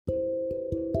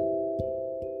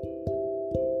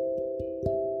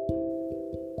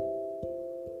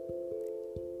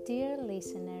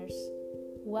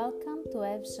to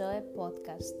FZOE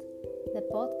Podcast, the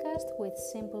podcast with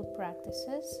simple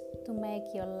practices to make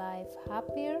your life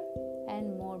happier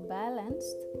and more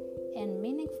balanced, and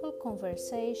meaningful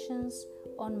conversations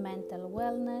on mental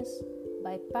wellness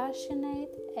by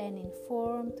passionate and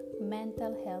informed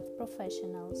mental health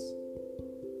professionals.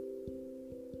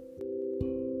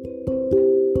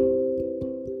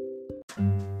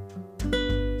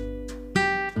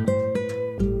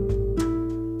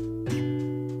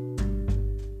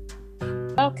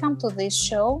 Welcome to this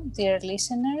show, dear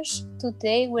listeners.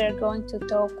 Today we are going to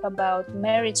talk about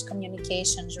marriage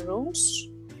communications rules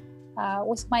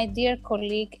with my dear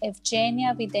colleague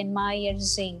Evgenia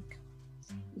Widenmayer-Zink.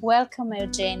 Welcome,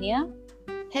 Evgenia.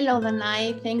 Hello,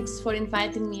 Danai. Thanks for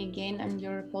inviting me again on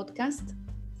your podcast.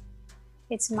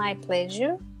 It's my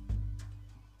pleasure.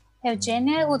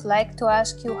 Evgenia, I would like to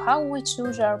ask you how we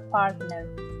choose our partner.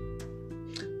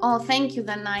 Oh, thank you,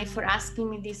 Danai, for asking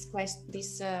me this question.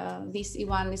 This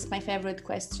one is my favorite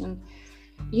question.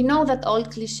 You know that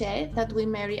old cliche that we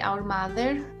marry our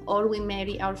mother or we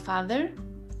marry our father?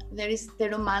 There is the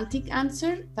romantic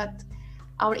answer that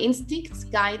our instincts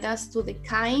guide us to the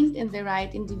kind and the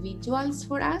right individuals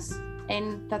for us,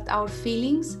 and that our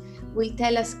feelings will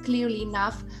tell us clearly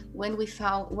enough when we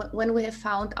have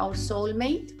found our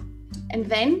soulmate. And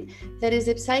then there is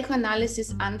a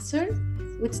psychoanalysis answer,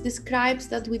 which describes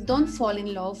that we don't fall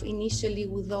in love initially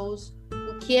with those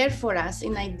who care for us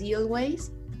in ideal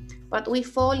ways, but we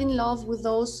fall in love with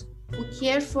those who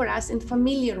care for us in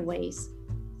familiar ways.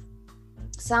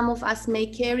 Some of us may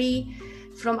carry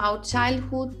from our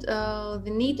childhood the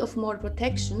need of more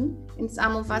protection, and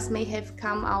some of us may have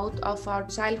come out of our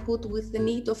childhood with the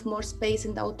need of more space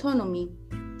and autonomy.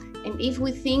 And if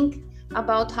we think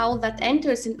about how that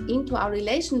enters into our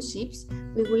relationships,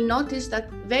 we will notice that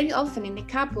very often in a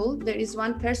couple, there is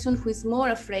one person who is more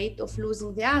afraid of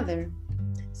losing the other.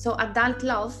 So adult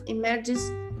love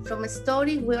emerges from a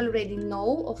story we already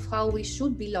know of how we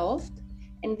should be loved,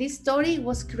 and this story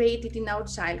was created in our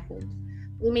childhood.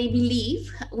 We may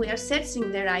believe we are searching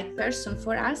the right person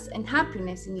for us and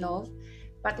happiness in love,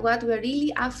 but what we're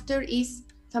really after is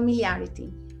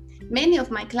familiarity. Many of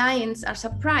my clients are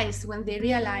surprised when they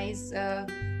realize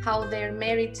how their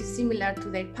marriage is similar to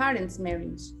their parents'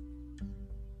 marriage.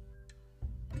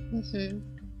 Mm-hmm.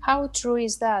 How true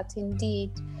is that,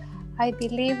 indeed? I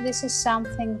believe this is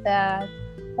something that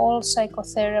all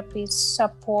psychotherapists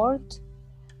support,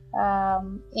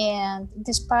 and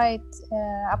despite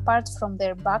apart from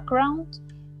their background,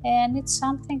 and it's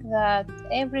something that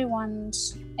everyone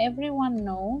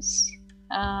knows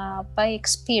by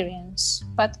experience,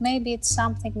 but maybe it's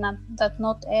something that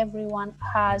not everyone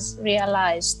has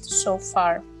realized so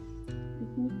far.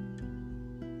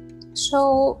 Mm-hmm.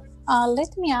 So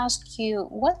let me ask you,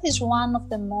 what is one of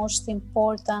the most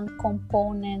important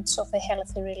components of a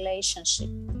healthy relationship?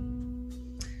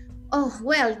 Oh,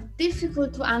 well,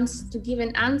 difficult to give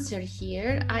an answer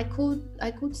here. I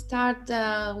could start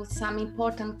with some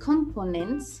important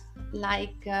components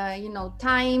like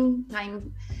time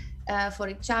for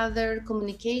each other,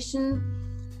 communication,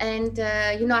 and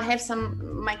I have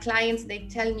my clients, they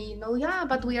tell me,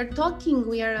 but we are talking,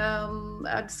 we are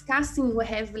discussing, we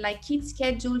have like kids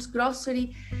schedules,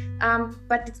 grocery,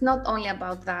 but it's not only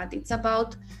about that. It's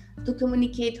about to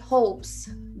communicate hopes,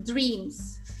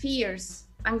 dreams, fears,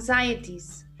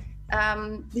 anxieties,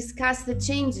 discuss the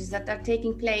changes that are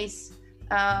taking place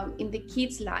in the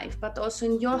kid's life, but also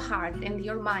in your heart and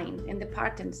your mind, and the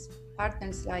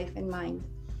partner's life and mind.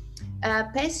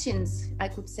 Patience, I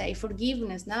could say,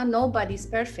 forgiveness. Now nobody's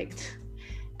perfect.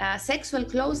 Sexual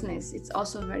closeness, it's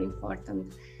also very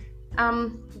important.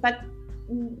 But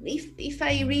if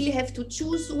I really have to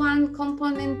choose one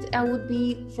component,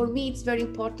 for me, it's very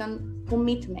important,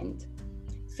 commitment.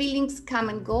 Feelings come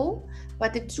and go,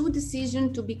 but a true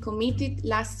decision to be committed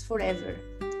lasts forever.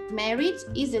 Marriage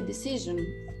is a decision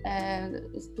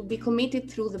to be committed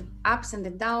through the ups and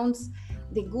the downs,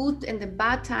 the good and the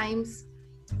bad times.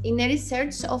 In a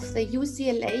research of the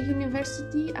UCLA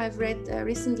University I've read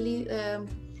recently,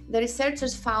 the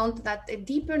researchers found that a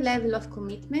deeper level of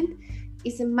commitment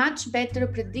is a much better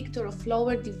predictor of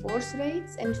lower divorce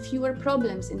rates and fewer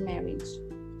problems in marriage.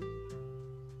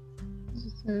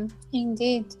 Mm-hmm.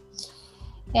 Indeed.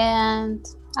 And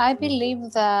I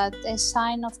believe that a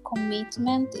sign of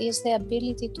commitment is the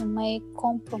ability to make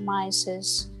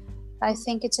compromises. I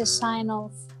think it's a sign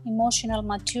of emotional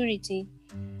maturity.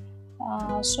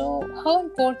 So how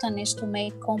important is to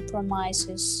make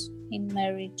compromises in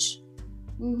marriage?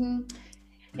 Mm-hmm.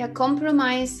 Yeah,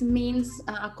 compromise means,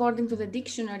 according to the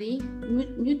dictionary,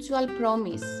 mutual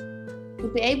promise.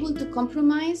 To be able to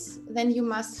compromise, then you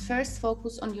must first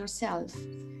focus on yourself.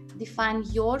 define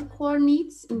your core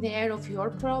needs in the area of your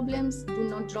problems. Do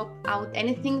not drop out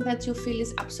anything that you feel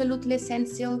is absolutely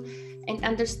essential, and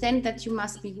understand that you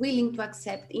must be willing to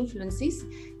accept influences,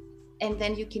 and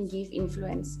then you can give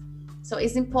influence. So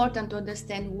it's important to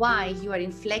understand why you are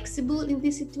inflexible in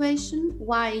this situation,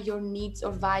 why your needs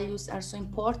or values are so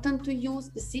important to you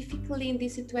specifically in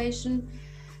this situation.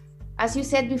 As you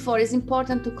said before, it's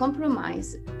important to compromise,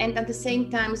 and at the same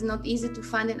time, it's not easy to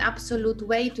find an absolute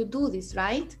way to do this,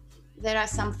 right? There are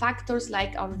some factors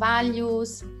like our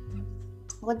values.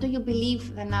 What do you believe,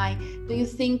 Danai? Do you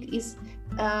think is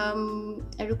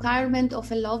a requirement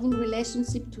of a loving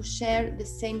relationship to share the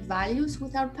same values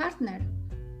with our partner?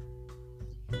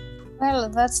 Well,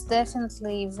 that's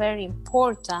definitely very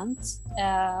important.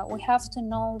 We have to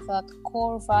know that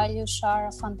core values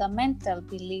are fundamental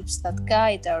beliefs that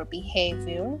guide our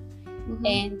behavior. Mm-hmm.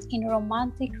 And in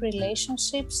romantic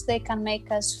relationships, they can make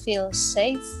us feel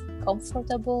safe,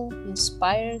 comfortable,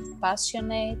 inspired,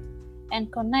 passionate,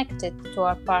 and connected to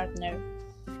our partner.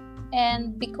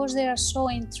 And because they are so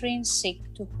intrinsic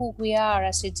to who we are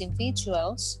as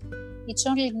individuals, it's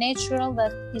only natural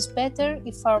that it's better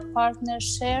if our partner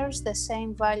shares the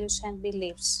same values and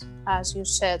beliefs, as you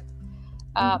said.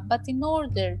 But in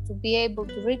order to be able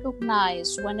to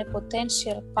recognize when a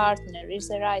potential partner is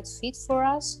the right fit for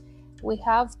us, we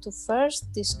have to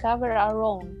first discover our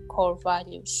own core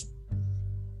values.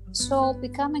 So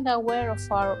becoming aware of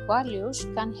our values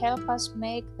can help us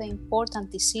make the important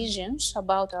decisions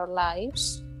about our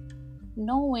lives.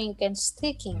 Knowing and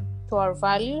sticking to our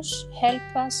values help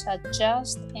us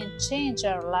adjust and change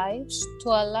our lives to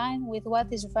align with what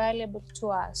is valuable to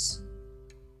us.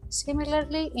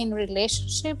 Similarly, in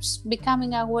relationships,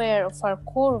 becoming aware of our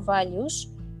core values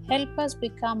help us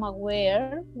become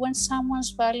aware when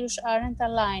someone's values aren't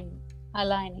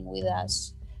aligning with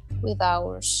us, with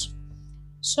ours.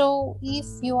 So if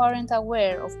you aren't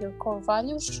aware of your core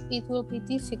values, it will be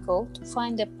difficult to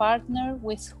find a partner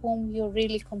with whom you're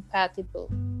really compatible.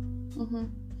 Mm-hmm.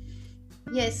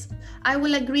 Yes, I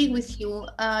will agree with you.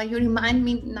 You remind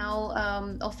me now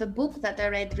of a book that I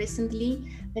read recently.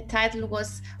 The title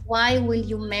was "Why Will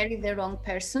You Marry the Wrong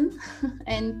Person?"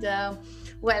 And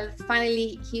well,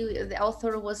 finally, the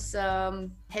author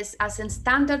has as a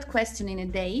standard question in a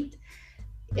date.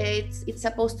 It's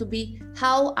supposed to be,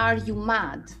 how are you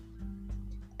mad?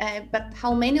 But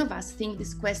how many of us think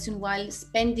this question while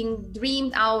spending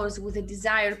dreamed hours with a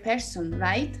desired person,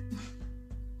 right?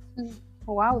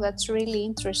 Wow, that's really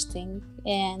interesting.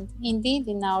 And indeed,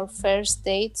 in our first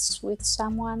dates with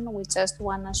someone, we just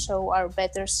want to show our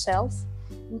better self.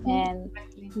 Mm-hmm. And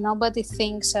nobody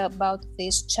thinks about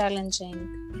these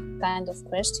challenging kind of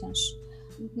questions.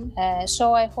 Mm-hmm.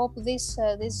 So I hope this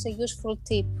is a useful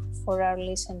tip for our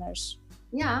listeners.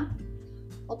 Yeah,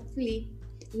 hopefully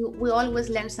we always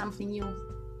learn something new.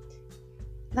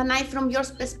 Danai, from your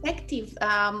perspective,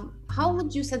 how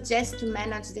would you suggest to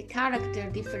manage the character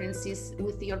differences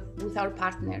with our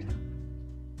partner?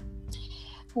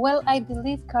 Well, I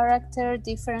believe character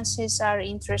differences are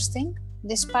interesting,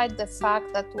 despite the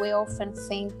fact that we often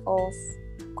think of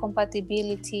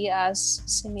compatibility as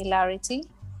similarity.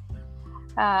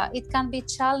 It can be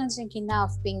challenging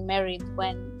enough being married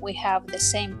when we have the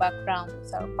same background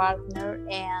with our partner,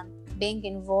 and being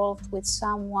involved with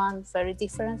someone very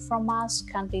different from us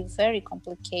can be very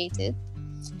complicated.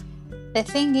 The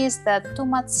thing is that too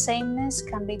much sameness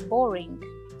can be boring,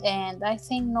 and I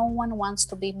think no one wants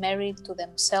to be married to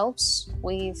themselves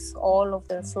with all of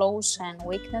their flaws and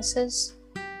weaknesses.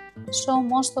 So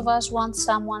most of us want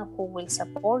someone who will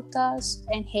support us,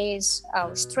 enhance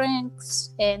our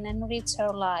strengths, and enrich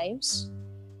our lives.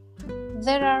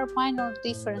 There are minor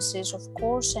differences, of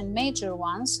course, and major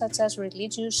ones, such as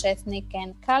religious, ethnic,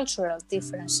 and cultural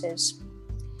differences.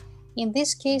 In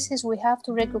these cases, we have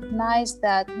to recognize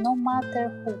that no matter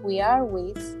who we are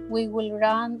with, we will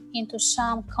run into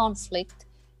some conflict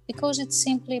because it's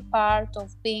simply part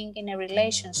of being in a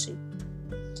relationship.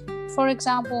 For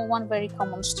example, one very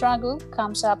common struggle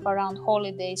comes up around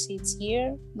holidays each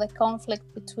year, the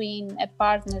conflict between a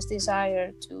partner's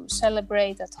desire to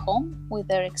celebrate at home with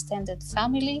their extended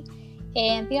family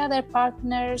and the other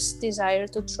partner's desire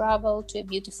to travel to a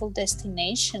beautiful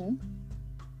destination.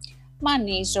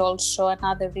 Money is also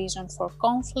another reason for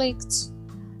conflicts.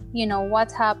 You know,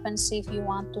 what happens if you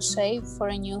want to save for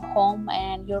a new home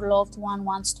and your loved one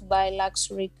wants to buy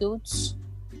luxury goods?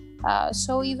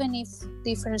 So even if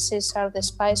differences are the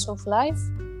spice of life,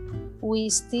 we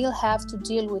still have to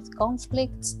deal with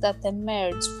conflicts that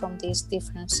emerge from these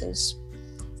differences.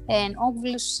 And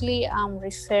obviously, I'm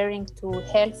referring to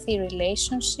healthy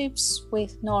relationships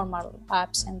with normal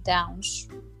ups and downs.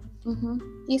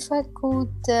 If I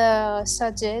could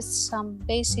suggest some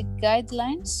basic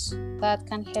guidelines that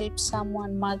can help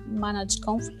someone manage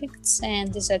conflicts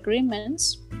and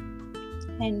disagreements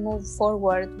and move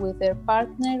forward with their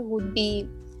partner, would be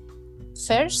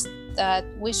first that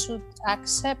we should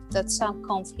accept that some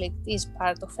conflict is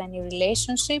part of any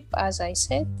relationship, as I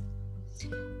said.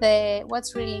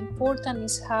 What's really important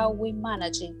is how we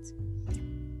manage it.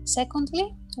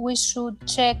 Secondly, we should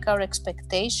check our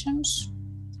expectations,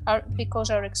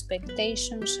 because our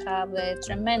expectations have a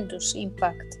tremendous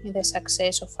impact in the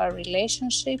success of our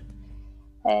relationship.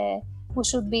 We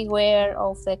should be aware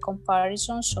of the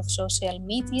comparisons of social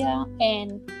media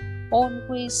and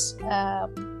always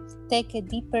take a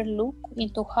deeper look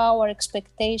into how our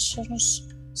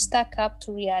expectations stack up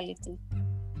to reality.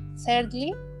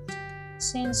 Thirdly,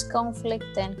 since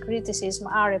conflict and criticism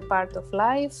are a part of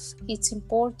life, it's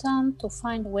important to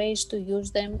find ways to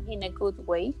use them in a good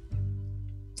way.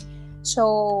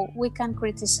 So we can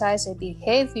criticize a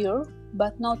behavior,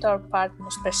 but not our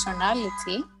partner's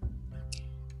personality.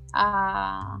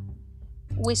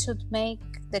 We should make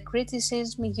the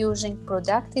criticism using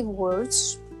productive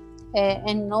words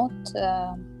and not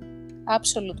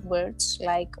absolute words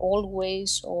like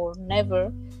always or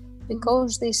never,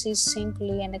 because this is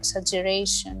simply an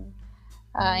exaggeration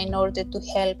in order to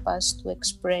help us to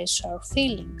express our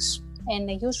feelings. And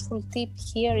a useful tip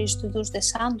here is to use the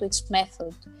sandwich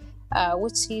method,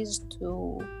 which is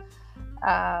to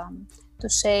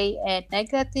say a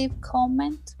negative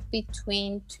comment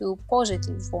between two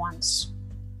positive ones.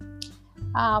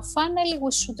 Finally,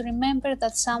 we should remember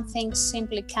that some things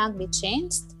simply can't be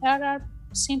changed. They are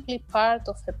simply part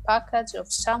of a package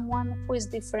of someone who is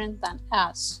different than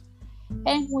us.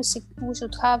 And we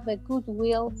should have a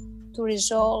goodwill to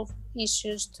resolve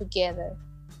issues together.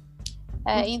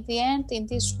 In the end, in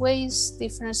these ways,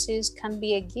 differences can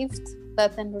be a gift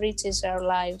that enriches our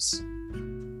lives.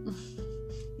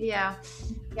 Yeah,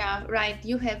 right.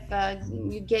 You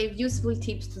gave useful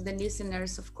tips to the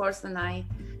listeners, of course,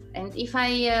 and if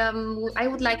I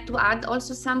would like to add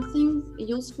also something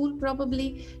useful,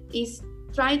 probably is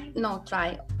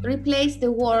replace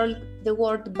the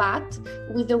word but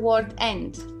with the word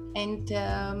and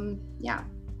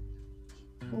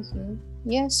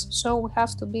Yes, so we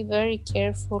have to be very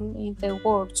careful in the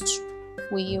words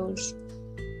we use.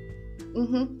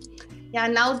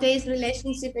 Nowadays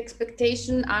relationship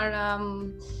expectations are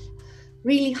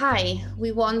really high.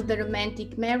 We want the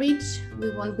romantic marriage,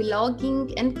 we want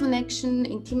belonging and connection,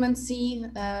 intimacy,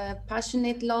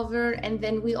 passionate lover, and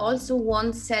then we also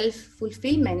want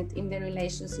self-fulfillment in the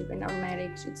relationship and our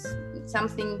marriage. It's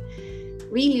something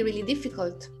really, really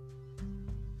difficult.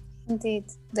 Indeed,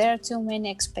 there are too many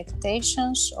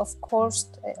expectations. Of course,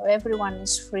 everyone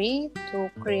is free to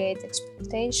create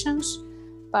expectations,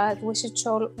 but we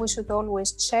should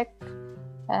always check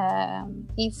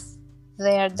if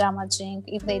they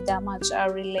damage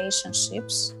our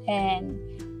relationships, and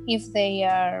if they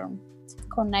are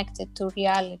connected to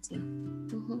reality.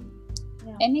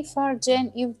 And if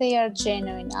they are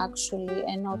genuine actually,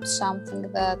 and not something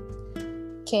that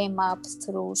came up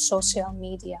through social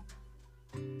media.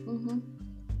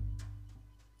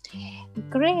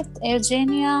 Great,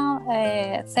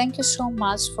 Eugenia, thank you so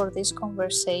much for this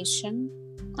conversation.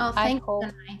 Thank you.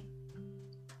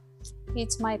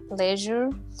 It's my pleasure.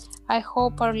 I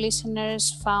hope our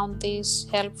listeners found this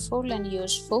helpful and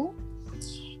useful.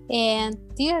 And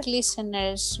dear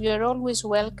listeners, you are always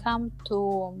welcome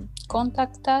to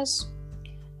contact us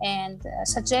and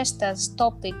suggest us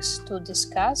topics to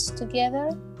discuss together.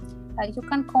 You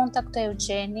can contact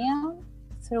Eugenia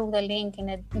through the link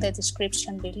in the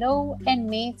description below, and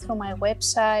me through my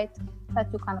website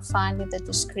that you can find in the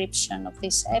description of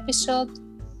this episode.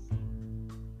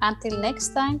 Until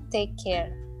next time, take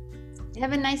care.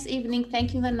 Have a nice evening.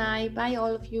 Thank you, Danai. Bye,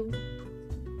 all of you.